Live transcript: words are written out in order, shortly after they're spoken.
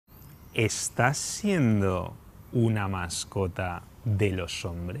¿estás siendo una mascota de los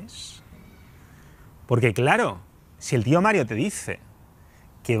hombres? Porque claro, si el tío Mario te dice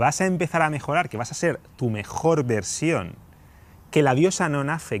que vas a empezar a mejorar, que vas a ser tu mejor versión, que la diosa no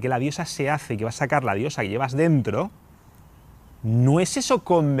nace, que la diosa se hace, que vas a sacar la diosa que llevas dentro, ¿no es eso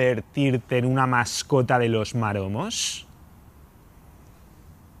convertirte en una mascota de los maromos?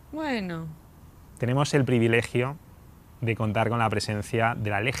 Bueno. Tenemos el privilegio de contar con la presencia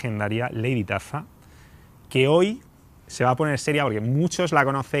de la legendaria Lady Taza, que hoy se va a poner seria porque muchos la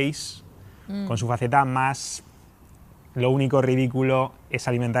conocéis con su faceta más... Lo único ridículo es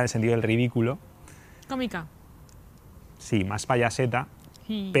alimentar el sentido del ridículo. Cómica. Sí, más payaseta,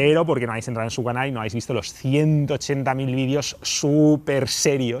 pero porque no habéis entrado en su canal y no habéis visto los 180.000 vídeos súper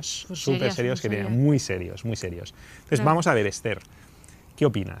serios que tiene, muy serios, muy serios. Entonces Claro. vamos a ver, Esther, ¿qué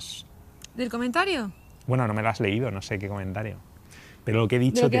opinas? ¿Del comentario? Bueno, no me lo has leído, no sé qué comentario. Pero lo que he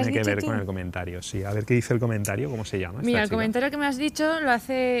dicho ¿De lo que has tiene que dicho ver tú? con el comentario. Sí, a ver qué dice el comentario, ¿cómo se llama? Mira, esta el chica? comentario que me has dicho lo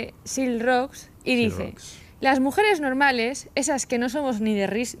hace Sil Rocks y Sil dice: Rocks. las mujeres normales, esas que no somos ni de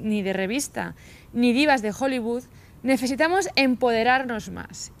revista ni divas de Hollywood, necesitamos empoderarnos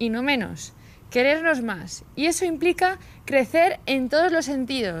más y no menos, querernos más. Y eso implica crecer en todos los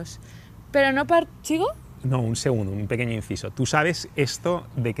sentidos. Pero no ¿Sigo? No, un segundo, un pequeño inciso. Tú sabes esto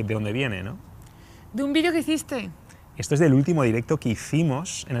de dónde viene, ¿no? De un vídeo que hiciste. Esto es del último directo que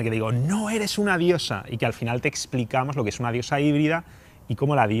hicimos, en el que digo, no eres una diosa, y que al final te explicamos lo que es una diosa híbrida y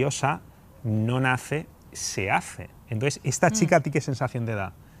cómo la diosa no nace, se hace. Entonces, ¿esta chica a ti qué sensación te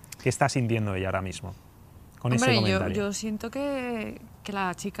da? ¿Qué está sintiendo ella ahora mismo con ese Hombre, comentario? yo siento que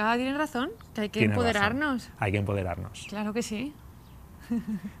la chica tiene razón, que hay que Tiene empoderarnos. razón. Hay que empoderarnos. Claro que sí.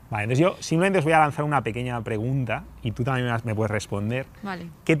 Vale, entonces yo simplemente os voy a lanzar una pequeña pregunta y tú también me puedes responder. Vale.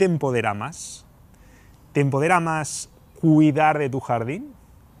 ¿Qué te empodera más? ¿Te empodera más cuidar de tu jardín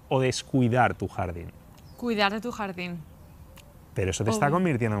o descuidar tu jardín? Cuidar de tu jardín. Pero eso te está Obvio.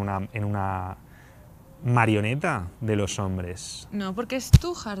 convirtiendo en una marioneta de los hombres. No, porque es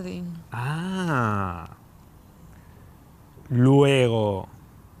tu jardín. Ah. Luego,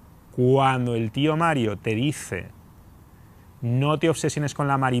 cuando el tío Mario te dice no te obsesiones con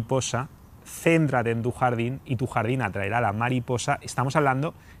la mariposa, céntrate en tu jardín y tu jardín atraerá a la mariposa, estamos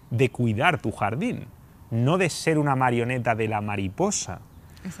hablando de cuidar tu jardín, no de ser una marioneta de la mariposa.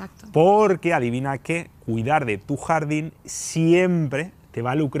 Exacto. Porque, adivina qué, cuidar de tu jardín siempre te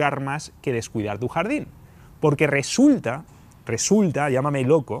va a lucrar más que descuidar tu jardín. Porque resulta, llámame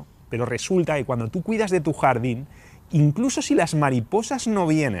loco, pero resulta que cuando tú cuidas de tu jardín, incluso si las mariposas no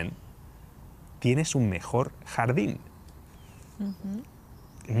vienen, tienes un mejor jardín.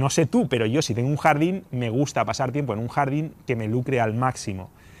 No sé tú, pero yo si tengo un jardín, me gusta pasar tiempo en un jardín que me lucre al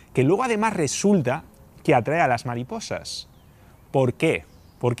máximo. Que luego además resulta que atrae a las mariposas. ¿Por qué?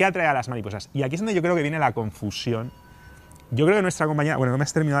 ¿Por qué atrae a las mariposas? Y aquí es donde yo creo que viene la confusión. Yo creo que nuestra compañera... Bueno, no me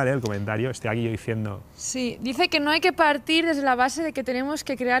has terminado de leer el comentario, estoy aquí yo diciendo... Sí, dice que no hay que partir desde la base de que tenemos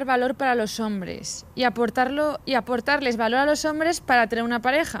que crear valor para los hombres y aportarles valor a los hombres para tener una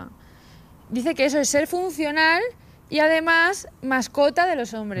pareja. Dice que eso es ser funcional y además mascota de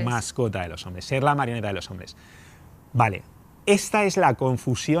los hombres. Mascota de los hombres, ser la marioneta de los hombres. Vale, esta es la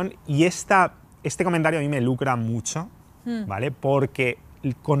confusión y este comentario a mí me lucra mucho, ¿vale? Porque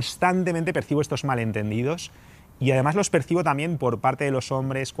constantemente percibo estos malentendidos y además los percibo también por parte de los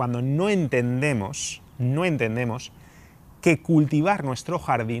hombres cuando no entendemos que cultivar nuestro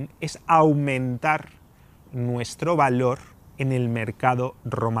jardín es aumentar nuestro valor en el mercado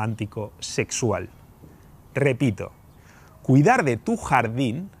romántico sexual. Repito, cuidar de tu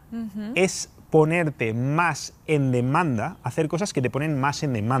jardín es ponerte más en demanda, hacer cosas que te ponen más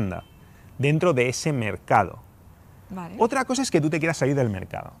en demanda dentro de ese mercado. Vale. Otra cosa es que tú te quieras salir del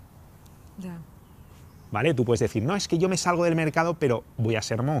mercado. Ya. ¿Vale? Tú puedes decir, no, es que yo me salgo del mercado, pero voy a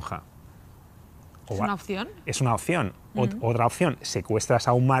ser monja. ¿Es una opción? Es una opción. Otra opción, secuestras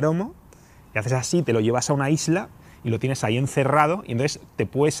a un maromo y haces así, te lo llevas a una isla y lo tienes ahí encerrado y entonces te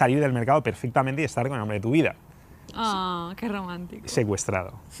puedes salir del mercado perfectamente y estar con el hombre de tu vida. Ah, qué romántico.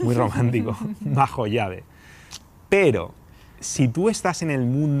 Secuestrado, muy romántico, bajo llave. Pero si tú estás en el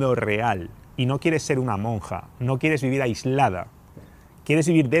mundo real y no quieres ser una monja, no quieres vivir aislada, quieres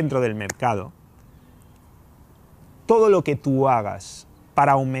vivir dentro del mercado, todo lo que tú hagas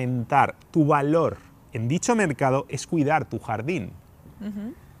para aumentar tu valor en dicho mercado es cuidar tu jardín.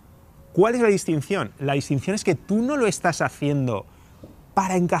 ¿Cuál es la distinción? La distinción es que tú no lo estás haciendo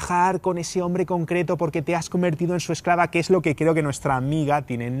para encajar con ese hombre concreto porque te has convertido en su esclava, que es lo que creo que nuestra amiga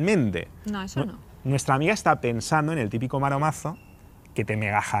tiene en mente. No, eso no. Nuestra amiga está pensando en el típico maromazo que te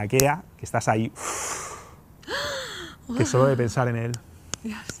mega hackea, que estás ahí, que solo de pensar en él,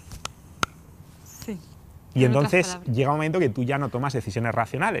 Dios. Y En otras entonces palabras. llega un momento que tú ya no tomas decisiones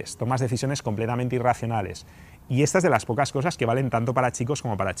racionales, tomas decisiones completamente irracionales. Y esta es de las pocas cosas que valen tanto para chicos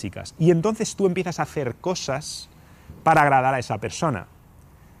como para chicas. Y entonces tú empiezas a hacer cosas para agradar a esa persona.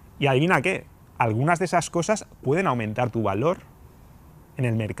 Y adivina qué, algunas de esas cosas pueden aumentar tu valor en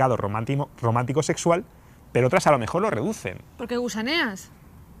el mercado romántico sexual, pero otras a lo mejor lo reducen. Porque gusaneas.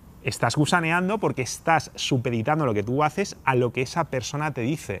 Estás gusaneando porque estás supeditando lo que tú haces a lo que esa persona te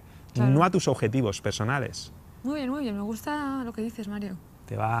dice, Claro. no a tus objetivos personales. Muy bien, me gusta lo que dices, Mario.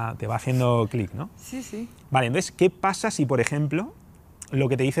 Te va haciendo clic, ¿no? Sí, sí. Vale, entonces, ¿qué pasa si, por ejemplo, lo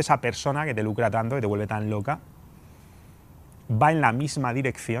que te dice esa persona que te lucra tanto, que te vuelve tan loca, va en la misma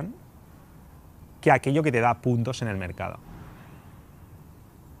dirección que aquello que te da puntos en el mercado?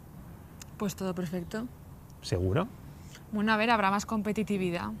 Pues todo perfecto. ¿Seguro? Bueno, a ver, habrá más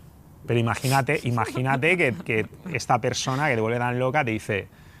competitividad. Pero imagínate que esta persona que te vuelve tan loca te dice,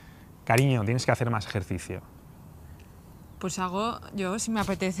 cariño, tienes que hacer más ejercicio. Pues yo, si me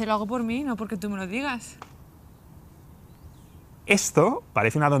apetece, lo hago por mí, no porque tú me lo digas. Esto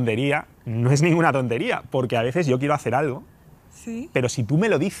parece una tontería, no es ninguna tontería, porque a veces yo quiero hacer algo, Sí. pero si tú me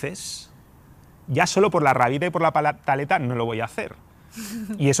lo dices, ya solo por la rabita y por la pataleta no lo voy a hacer.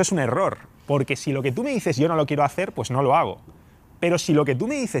 Y eso es un error, porque si lo que tú me dices yo no lo quiero hacer, pues no lo hago. Pero si lo que tú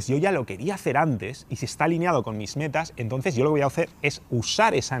me dices yo ya lo quería hacer antes y si está alineado con mis metas, entonces yo lo que voy a hacer es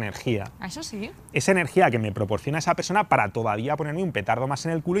usar esa energía. Eso sí. Esa energía que me proporciona esa persona para todavía ponerme un petardo más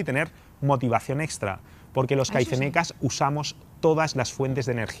en el culo y tener motivación extra. Porque los Eso caicemecas usamos todas las fuentes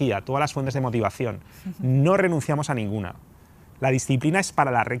de energía, todas las fuentes de motivación. No renunciamos a ninguna. La disciplina es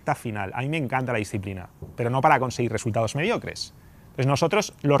para la recta final. A mí me encanta la disciplina, pero no para conseguir resultados mediocres. Entonces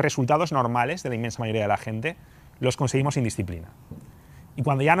nosotros los resultados normales de la inmensa mayoría de la gente los conseguimos sin disciplina. Y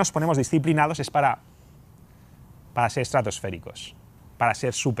cuando ya nos ponemos disciplinados es para ser estratosféricos, para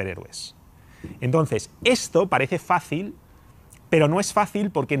ser superhéroes. Entonces, esto parece fácil, pero no es fácil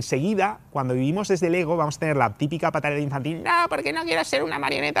porque enseguida, cuando vivimos desde el ego, vamos a tener la típica pataleta infantil, no, porque no quiero ser una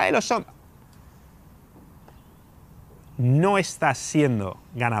marioneta de los hombres. No estás siendo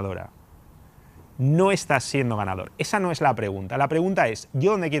ganadora. No estás siendo ganador. Esa no es la pregunta. La pregunta es,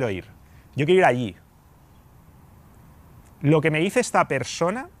 ¿yo dónde quiero ir? Yo quiero ir allí. ¿Lo que me dice esta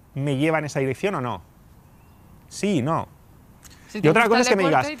persona me lleva en esa dirección o no? Sí, no. Si Y te otra gusta cosa el es que me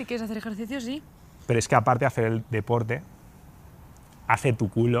deporte digas, y te quieres hacer ejercicio, sí. pero es que aparte de hacer el deporte, hace tu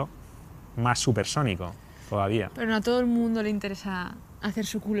culo más supersónico todavía. Pero no a todo el mundo le interesa hacer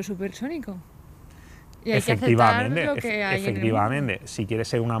su culo supersónico. Y hay que aceptar Efectivamente, lo que hay en el efectivamente. Si quieres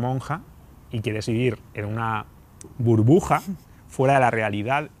ser una monja y quieres vivir en una burbuja fuera de la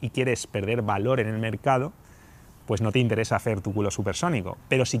realidad y quieres perder valor en el mercado, pues no te interesa hacer tu culo supersónico.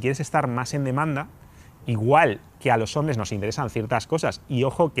 Pero si quieres estar más en demanda, igual que a los hombres nos interesan ciertas cosas, y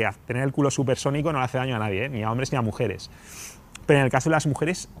ojo que tener el culo supersónico no le hace daño a nadie, ni a hombres ni a mujeres. Pero en el caso de las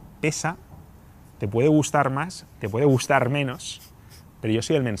mujeres pesa, te puede gustar más, te puede gustar menos, pero yo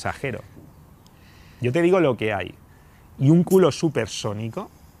soy el mensajero. Yo te digo lo que hay. Y un culo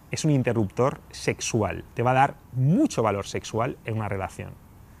supersónico es un interruptor sexual. Te va a dar mucho valor sexual en una relación.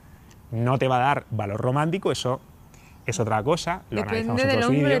 No te va a dar valor romántico, eso es otra cosa. Lo analizamos Depende en del otros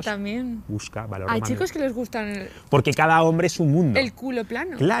hombre vídeos. también. Busca valor Hay romántico. chicos que les gustan Porque cada hombre es un mundo. el culo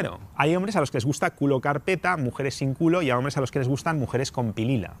plano. Claro, hay hombres a los que les gusta culo carpeta, mujeres sin culo, y hay hombres a los que les gustan mujeres con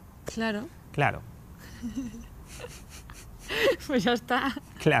pilila. Claro. Claro, Pues ya está.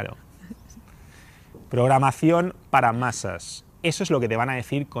 claro. Programación para masas. Eso es lo que te van a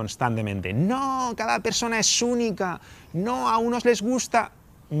decir constantemente. No, cada persona es única. No, a unos les gusta.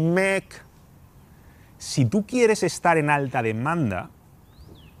 Mec. Si tú quieres estar en alta demanda,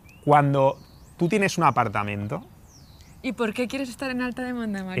 cuando tú tienes un apartamento, ¿Y por qué quieres estar en alta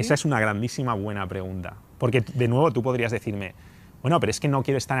demanda, Mario? esa es una grandísima buena pregunta. Porque, de nuevo, tú podrías decirme, bueno, pero es que no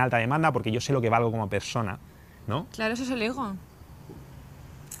quiero estar en alta demanda porque yo sé lo que valgo como persona, ¿no? Claro, eso es el ego.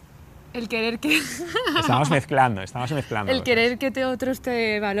 El querer que... Estamos mezclando. El querer que otros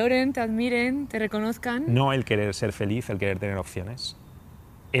te valoren, te admiren, te reconozcan. No el querer ser feliz, el querer tener opciones.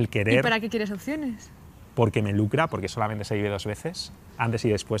 El ¿Y querer para qué quieres opciones? porque me lucra, porque solamente se vive dos veces, antes y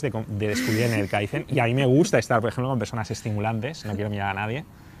después de descubrir en el Kaizen. Y a mí me gusta estar, por ejemplo, con personas estimulantes, no quiero mirar a nadie,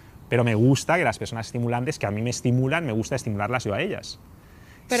 pero me gusta que las personas estimulantes que a mí me estimulan, me gusta estimularlas yo a ellas.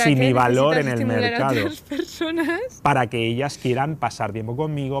 ¿Para Si qué mi valor en necesitas el estimular a mercado, otras personas? para que ellas quieran pasar tiempo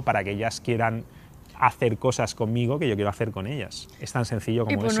conmigo, para que ellas quieran hacer cosas conmigo que yo quiero hacer con ellas. Es tan sencillo Y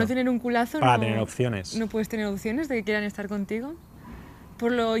como por eso. no tener un culazo Para no, tener opciones. no puedes tener opciones de que quieran estar contigo.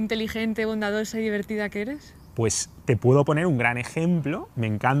 Por lo inteligente, bondadosa y divertida que eres. Pues te puedo poner un gran ejemplo, me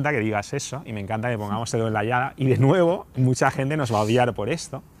encanta que digas eso y me encanta que pongamos el dedo en la llaga y de nuevo mucha gente nos va a odiar por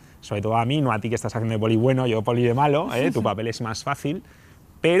esto, sobre todo a mí, no a ti que estás haciendo de poli bueno, yo poli de malo, tu papel es más fácil,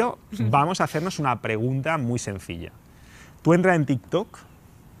 pero vamos a hacernos una pregunta muy sencilla. Tú entra en TikTok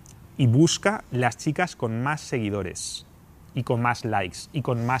y busca las chicas con más seguidores, y con más likes, y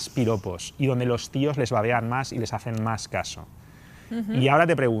con más piropos, y donde los tíos les babean más y les hacen más caso. Y ahora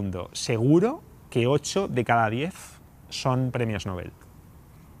te pregunto, seguro que 8 de cada 10 son premios Nobel.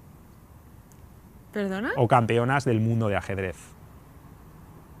 ¿Perdona? O campeonas del mundo de ajedrez.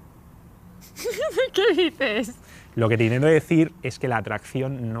 ¿Qué dices? Lo que te intento decir es que la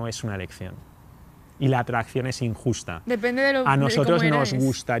atracción no es una elección. Y la atracción es injusta. Depende de lo A nosotros de cómo nos eres.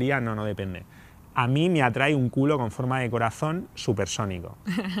 gustaría... No depende. A mí me atrae un culo con forma de corazón supersónico.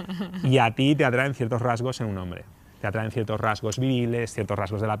 Y a ti te atraen ciertos rasgos en un hombre. Te atraen ciertos rasgos viriles, ciertos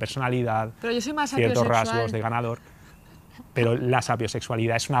rasgos de la personalidad, Pero yo soy más ciertos sapiosexual. rasgos de ganador. Pero la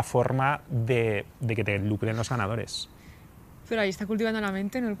sapiosexualidad es una forma de que te lucren los ganadores. Pero ahí está cultivando la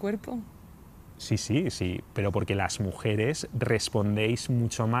mente, no el cuerpo. Sí, pero porque las mujeres respondéis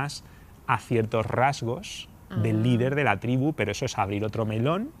mucho más a ciertos rasgos del líder de la tribu, pero eso es abrir otro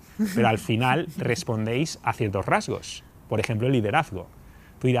melón, pero al final respondéis a ciertos rasgos. Por ejemplo, el liderazgo.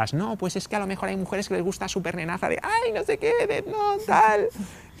 Tú dirás, no, pues es que a lo mejor hay mujeres que les gusta súper nenaza de, ay, no sé qué, de no, tal,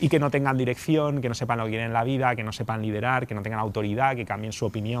 y que no tengan dirección, que no sepan lo que quieren en la vida, que no sepan liderar, que no tengan autoridad, que cambien su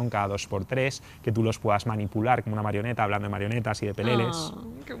opinión cada 2 por 3, que tú los puedas manipular como una marioneta, hablando de marionetas y de peleles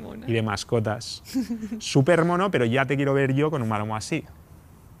Qué mona. y de mascotas. Súper mono, pero ya te quiero ver yo con un maromo así.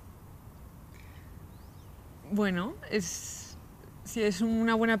 Bueno, si es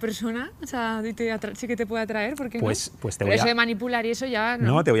una buena persona, o sea, sí que te puede atraer, ¿por qué no? Pues te Pero voy eso a... de manipular y eso ya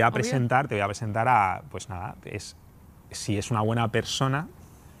no. No, te voy a obvio. presentar a, pues nada, si es una buena persona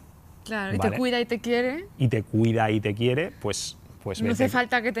Claro, y Vale. te cuida y te quiere. y te cuida y te quiere, pues No vete. hace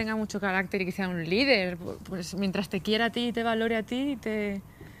falta que tenga mucho carácter y que sea un líder. Pues mientras te quiera a ti y te valore a ti,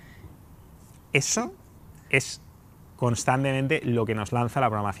 Eso es constantemente lo que nos lanza la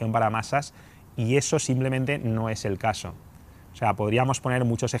programación para masas y eso simplemente no es el caso. O sea, podríamos poner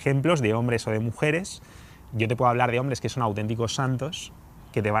muchos ejemplos de hombres o de mujeres. Yo te puedo hablar de hombres que son auténticos santos,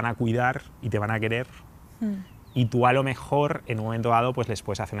 que te van a cuidar y te van a querer. Y tú a lo mejor en un momento dado pues les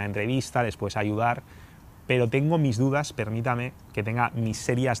puedes hacer una entrevista, les puedes ayudar, pero tengo mis dudas, permítame que tenga mis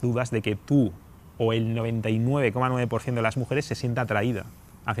serias dudas de que tú o el 99,9% de las mujeres se sienta atraída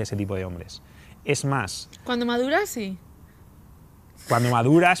hacia ese tipo de hombres. Es más, Cuando maduras, sí. cuando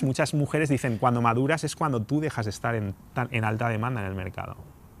maduras, muchas mujeres dicen, cuando maduras es cuando tú dejas de estar en alta demanda en el mercado.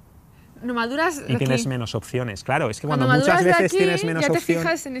 No maduras Y tienes menos opciones. Claro, es que cuando maduras muchas de veces aquí, tienes menos ya te opciones...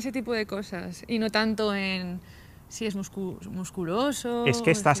 fijas en ese tipo de cosas y no tanto en si es musculoso. Es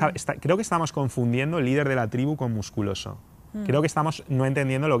que si- creo que estamos confundiendo el líder de la tribu con musculoso. Creo que estamos no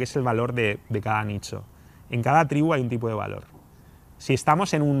entendiendo lo que es el valor de cada nicho. En cada tribu hay un tipo de valor. Si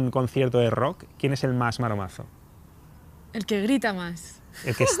estamos en un concierto de rock, ¿quién es el más maromazo? El que grita más.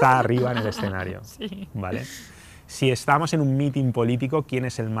 El que está arriba en el escenario. Sí. ¿Vale? Si estamos en un meeting político, ¿quién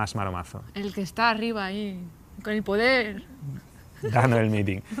es el más maromazo? El que está arriba ahí, con el poder. Dando el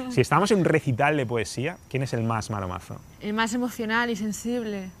meeting. Si estamos en un recital de poesía, ¿quién es el más maromazo? El más emocional y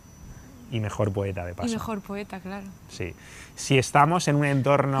sensible. Y mejor poeta, de paso. Y mejor poeta, claro. Sí. Si estamos en un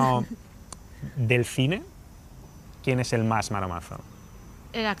entorno del cine, ¿quién es el más maromazo?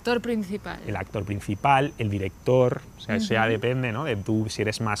 El actor principal. El actor principal, el director, o sea, eso ya depende, ¿no? De tú, si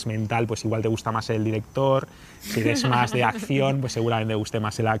eres más mental, pues igual te gusta más el director, si eres más de acción, pues seguramente te guste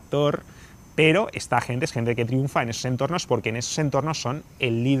más el actor, pero esta gente es gente que triunfa en esos entornos porque en esos entornos son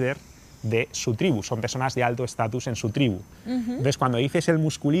el líder de su tribu, son personas de alto estatus en su tribu. Entonces, cuando dices el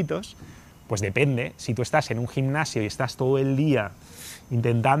musculitos, pues depende, si tú estás en un gimnasio y estás todo el día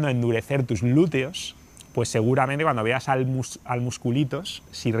intentando endurecer tus glúteos, pues seguramente cuando veas al musculitos,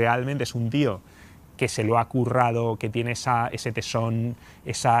 si realmente es un tío que se lo ha currado, que tiene ese tesón,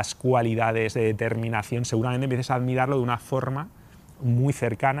 esas cualidades de determinación, seguramente empieces a admirarlo de una forma muy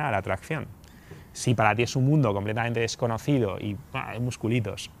cercana a la atracción. Si para ti es un mundo completamente desconocido y hay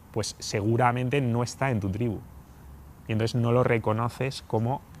musculitos, pues seguramente no está en tu tribu. Y entonces no lo reconoces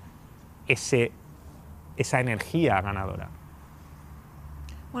como esa energía ganadora.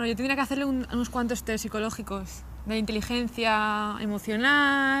 Bueno, yo tendría que hacerle unos cuantos test psicológicos de inteligencia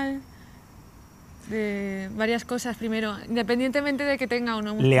emocional, de varias cosas primero, independientemente de que tenga o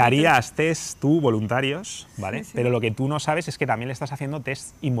no. Le harías test tú voluntarios, ¿vale? Sí. Pero lo que tú no sabes es que también le estás haciendo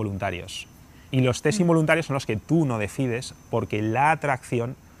test involuntarios. Y los test involuntarios son los que tú no decides porque la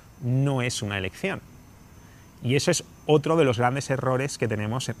atracción no es una elección. Y eso es otro de los grandes errores que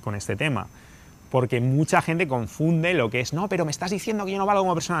tenemos con este tema. Porque mucha gente confunde lo que es, no, pero me estás diciendo que yo no valgo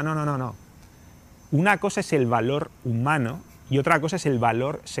como persona. No. Una cosa es el valor humano y otra cosa es el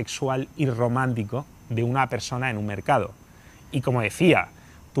valor sexual y romántico de una persona en un mercado. Y como decía,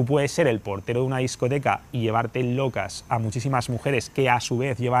 tú puedes ser el portero de una discoteca y llevarte locas a muchísimas mujeres que a su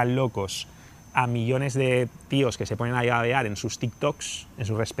vez llevan locos a millones de tíos que se ponen a llavear en sus TikToks, en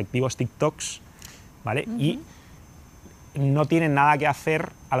sus respectivos TikToks, ¿vale? Y no tienen nada que hacer,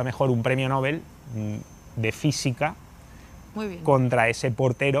 a lo mejor, un premio Nobel de física Muy bien. contra ese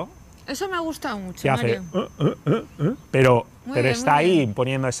portero Eso me ha gustado mucho, que hace... Mario. Pero Muy bien, está muy ahí bien.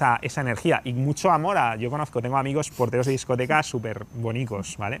 poniendo esa energía. Y mucho amor yo tengo amigos porteros de discoteca súper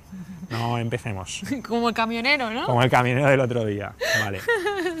bonicos, ¿vale? No empecemos. Como el camionero, ¿no? Como el camionero del otro día, ¿vale?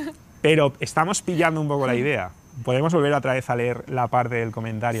 Pero estamos pillando un poco la idea. Podemos volver otra vez a leer la parte del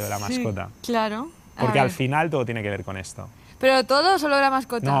comentario de la mascota. Sí, claro. A Porque al ver. final todo tiene que ver con esto. ¿Pero todo o solo de la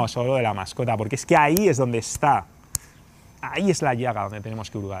mascota? No, solo de la mascota, porque es que ahí es donde está. Ahí es la llaga donde tenemos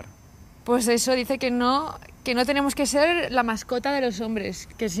que hurgar. Pues eso dice que no tenemos que ser la mascota de los hombres,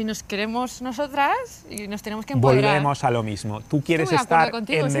 que si nos queremos nosotras y nos tenemos que empoderar. Volvemos a lo mismo. Tú quieres Estoy muy de estar acuerdo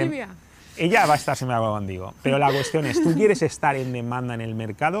contigo, Silvia. Ella va a estar siempre de acuerdo contigo. Pero la cuestión es, ¿tú quieres estar en demanda en el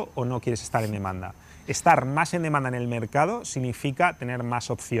mercado o no quieres estar en demanda? Estar más en demanda en el mercado significa tener más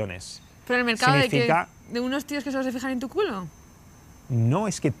opciones. ¿Pero el mercado Significa- de unos tíos que solo se fijan en tu culo? No,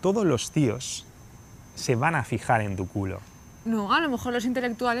 es que todos los tíos se van a fijar en tu culo. No, a lo mejor los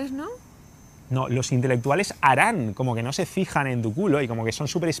intelectuales, ¿no? No, los intelectuales harán como que no se fijan en tu culo y como que son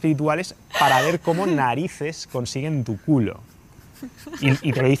súper espirituales para ver cómo narices consiguen tu culo.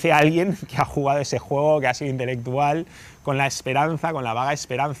 Y te lo dice alguien que ha jugado ese juego, que ha sido intelectual, con la esperanza, con la vaga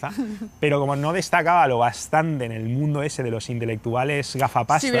esperanza, pero como no destacaba lo bastante en el mundo ese de los intelectuales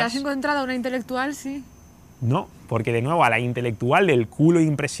gafapastas... Si hubieras encontrado a una intelectual, sí. No, porque de nuevo a la intelectual del culo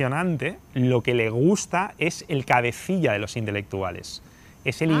impresionante lo que le gusta es el cabecilla de los intelectuales.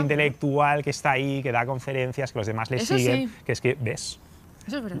 Es el intelectual que está ahí, que da conferencias, que los demás le Eso siguen, sí. que es que, ¿ves?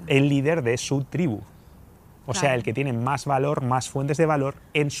 Eso es verdad. El líder de su tribu. O sea, Claro. el que tiene más valor, más fuentes de valor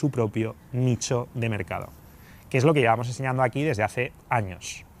en su propio nicho de mercado. Que es lo que llevamos enseñando aquí desde hace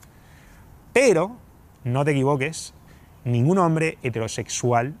años. Pero, no te equivoques, ningún hombre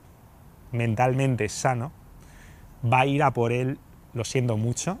heterosexual, mentalmente sano, va a ir a por él, lo siento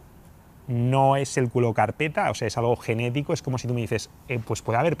mucho, no es el culo carpeta, o sea, es algo genético, es como si tú me dices, pues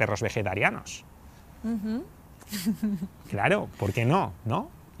puede haber perros vegetarianos. Claro, ¿por qué no? ¿No?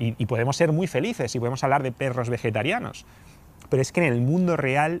 Y podemos ser muy felices y podemos hablar de perros vegetarianos. Pero es que en el mundo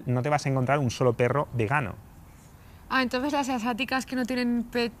real no te vas a encontrar un solo perro vegano. Ah, entonces las asiáticas que no tienen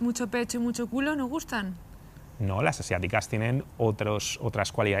mucho pecho y mucho culo no gustan. No, las asiáticas tienen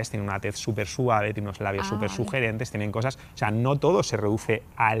otras cualidades, tienen una tez súper suave, tienen unos labios súper vale. sugerentes, tienen cosas... O sea, no todo se reduce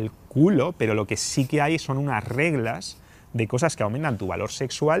al culo, pero lo que sí que hay son unas reglas de cosas que aumentan tu valor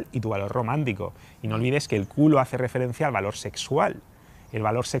sexual y tu valor romántico. Y no olvides que el culo hace referencia al valor sexual. El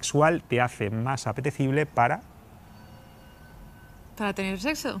valor sexual te hace más apetecible para, ¿Para tener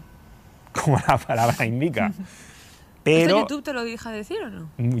sexo? como la palabra indica. ¿Esto Pero, YouTube te lo deja decir o no?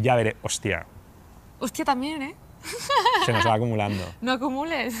 ya veré, hostia, Hostia, también, ¿eh? se nos va acumulando. No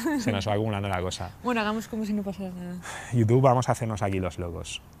acumules. Se nos va acumulando la cosa. Bueno, hagamos como si no pasara nada. YouTube, vamos a hacernos aquí los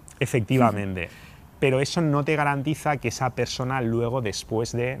locos. Efectivamente. Pero eso no te garantiza que esa persona luego,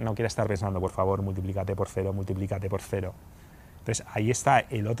 después de, no quiera estar pensando, por favor, multiplícate por cero, multiplícate por cero. Entonces, ahí está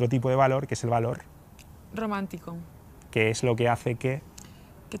el otro tipo de valor, que es el valor, Romántico. que es lo que hace que,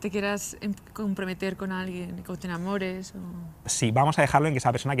 Que te quieras comprometer con alguien, que te enamores. O... sí, vamos a dejarlo en que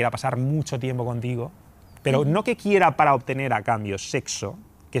esa persona quiera pasar mucho tiempo contigo, pero no que quiera para obtener a cambio sexo,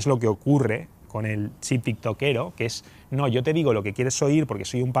 que es lo que ocurre con el chip tiktokero, que es, no, yo te digo lo que quieres oír porque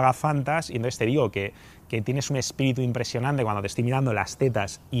soy un pagafantas y entonces te digo que tienes un espíritu impresionante cuando te estoy mirando las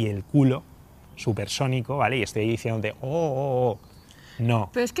tetas y el culo, supersónico, ¿vale? Y estoy diciéndote, oh. No.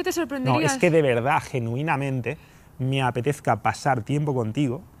 Pero es que te No, sorprenderías. es que de verdad, genuinamente, me apetezca pasar tiempo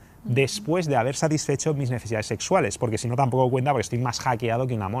contigo después de haber satisfecho mis necesidades sexuales, porque si no tampoco cuenta porque estoy más hackeado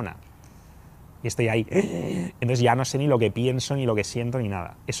que una mona. Y estoy ahí. Entonces ya no sé ni lo que pienso, ni lo que siento, ni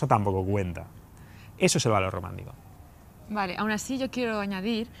nada. Eso tampoco cuenta. Eso es el valor romántico. Vale, aún así yo quiero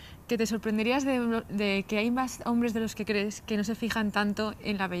añadir que te sorprenderías de que hay más hombres de los que crees que no se fijan tanto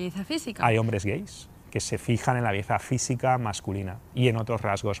en la belleza física. Hay hombres gays que se fijan en la belleza física masculina y en otros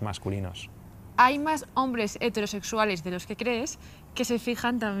rasgos masculinos. Hay más hombres heterosexuales de los que crees que se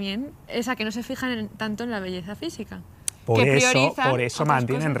fijan también, que no se fijan tanto en la belleza física. Por que eso priorizan otras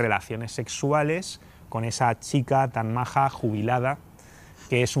mantienen cosas. relaciones sexuales con esa chica tan maja, jubilada,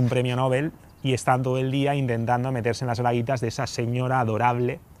 que es un premio Nobel y están todo el día intentando meterse en las braguitas de esa señora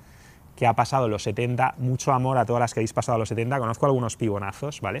adorable que ha pasado los 70, mucho amor a todas las que habéis pasado los 70, conozco algunos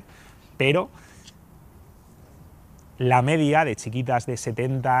pibonazos, ¿vale? Pero La media de chiquitas de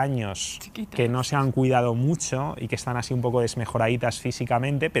 70 años Chiquitas. que no se han cuidado mucho y que están así un poco desmejoraditas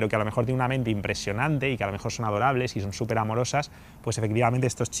físicamente, pero que a lo mejor tienen una mente impresionante y que a lo mejor son adorables y son súper amorosas, pues efectivamente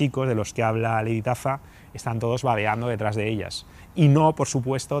estos chicos de los que habla Lady Taza están todos babeando detrás de ellas. Y no, por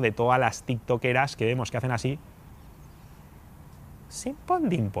supuesto, de todas las tiktokeras que vemos que hacen así. Simple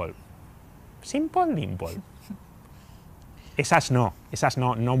Dimple. Simple Dimple. Esas no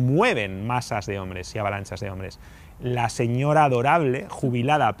mueven masas de hombres y avalanchas de hombres. La señora adorable,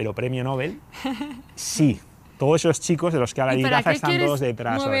 jubilada pero premio Nobel, sí. Todos esos chicos de los que habla Lady Taza están todos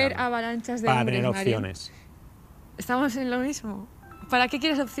detrás. Mover avalanchas de para hombres, tener Mario? opciones. Estamos en lo mismo. ¿Para qué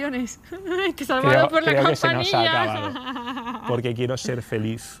quieres opciones? Te he salvado por la Creo que se nos ha campanilla. acabado. Porque quiero ser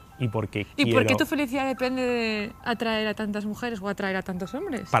feliz y porque ¿Y quiero... por qué tu felicidad depende de atraer a tantas mujeres o atraer a tantos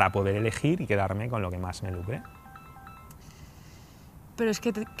hombres? Para poder elegir y quedarme con lo que más me lucre. Pero es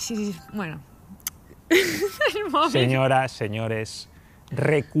que... bueno. El móvil. Señoras, señores,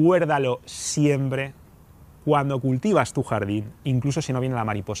 recuérdalo siempre. Cuando cultivas tu jardín, incluso si no viene la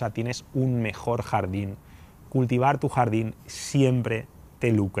mariposa, tienes un mejor jardín. Cultivar tu jardín siempre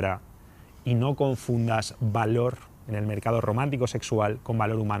te lucra. Y no confundas valor en el mercado romántico sexual con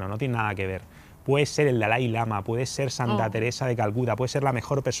valor humano, no tiene nada que ver. Puedes ser el Dalai Lama, puedes ser Santa Teresa de Calcuta, puedes ser la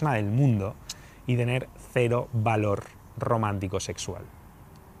mejor persona del mundo y tener cero valor romántico sexual.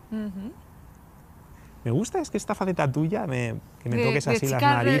 Me gusta es que esta faceta tuya, que me toques así las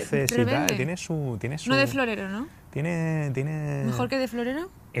chica narices y tal, rebelde. tiene su... No de florero, ¿no? Tiene... ¿Mejor que de florero?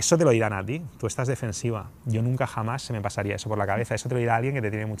 Eso te lo dirán a ti, tú estás defensiva. Yo nunca jamás se me pasaría eso por la cabeza, eso te lo dirá alguien que te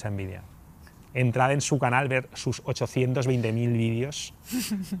tiene mucha envidia. Entrad en su canal, ver sus 820.000 vídeos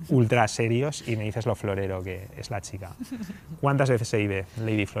ultra serios y me dices lo florero que es la chica. ¿Cuántas veces se vive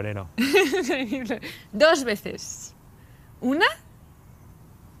Lady Florero? 2 veces. Una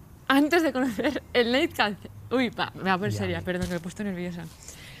antes de conocer el Nate Kaizen. Uy, me va a poner Ya. seria, perdón, que me he puesto nerviosa.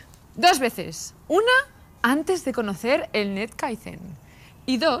 2 veces. Una antes de conocer el Nate Kaizen.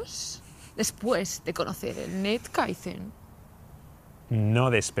 Y 2 después de conocer el Nate Kaizen. No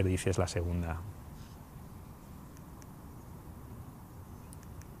desperdicies la segunda.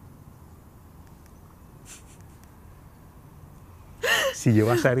 Si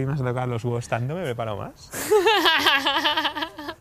llego a salir y me has tocado los huevos tanto, ¿me preparo más?